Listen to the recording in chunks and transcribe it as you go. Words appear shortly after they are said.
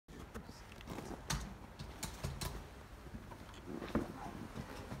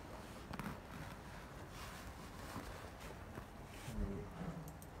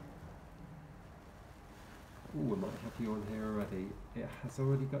you on here already. It has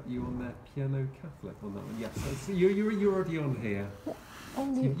already got you on there, Piano Catholic on that one. Yes, so you're already on here. So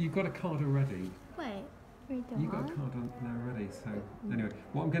you've got a card already. Wait, you got a card on there already. So anyway,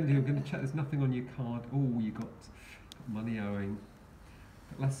 what I'm going to do, I'm going to check. There's nothing on your card. Oh, you got money owing.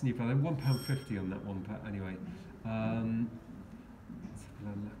 Less than you've done. £1.50 on that one, but anyway. Let's have a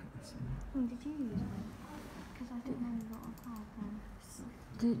look at this one. did you use one? Because I didn't know you got a card then.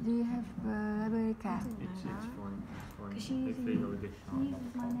 Do you have America? It's fine. Because she uses my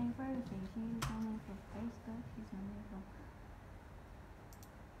name for everything. She uses my name for Facebook. She uses my name for.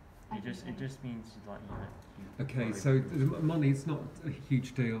 It just means like Okay, so the money is not a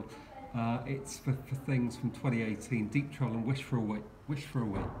huge deal. It's for things from 2018. Deep Troll and Wish for a Witch.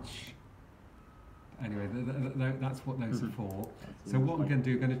 Anyway, that's what those are for. So what I'm going to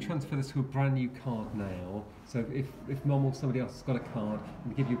do, I'm going to transfer this to a brand new card now. So if Mum or somebody else has got a card, I'm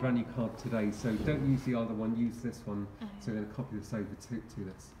going to give you a brand new card today. So don't use the other one, use this one. So I'm going to copy this over to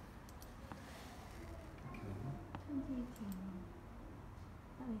this. Okay. 2018.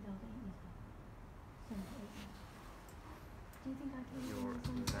 That means I was 8 years old. 7 to 8 years. Do you think I can use You're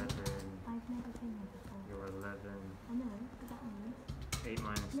 11. I've never been here before. You're 11. I know, but that means. 8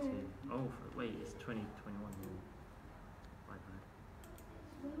 minus No. 2. Oh, wait, it's 2021. My bad.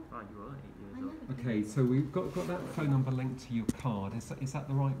 Oh, you are 8 years old. Okay, so we've got that phone number linked to your card. Is that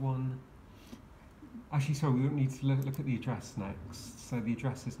the right one? Actually, sorry, we don't need to look at the address next. So the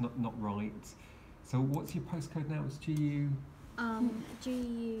address is not right. So what's your postcode now? It's GU?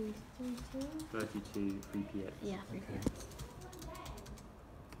 GU 32 3PX. Yeah, 3PX.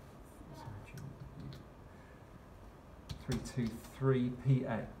 Okay.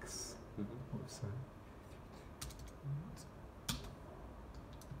 323PX. What's that?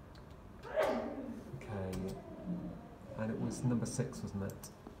 Okay. And it was number 6, wasn't it?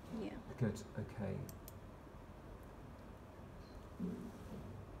 Yeah. Good, okay.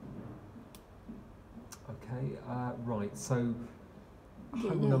 Okay, right, so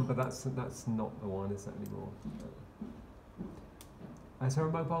home number, that's not the one, is it, anymore? Is there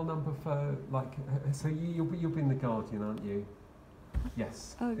a mobile number for, like, so you'll be in the Guardian, aren't you?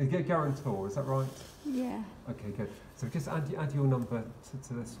 Yes. Guarantor, is that right? Yeah. Okay, good. So just add your number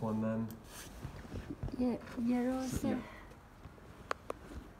to this one then. Yeah, 07.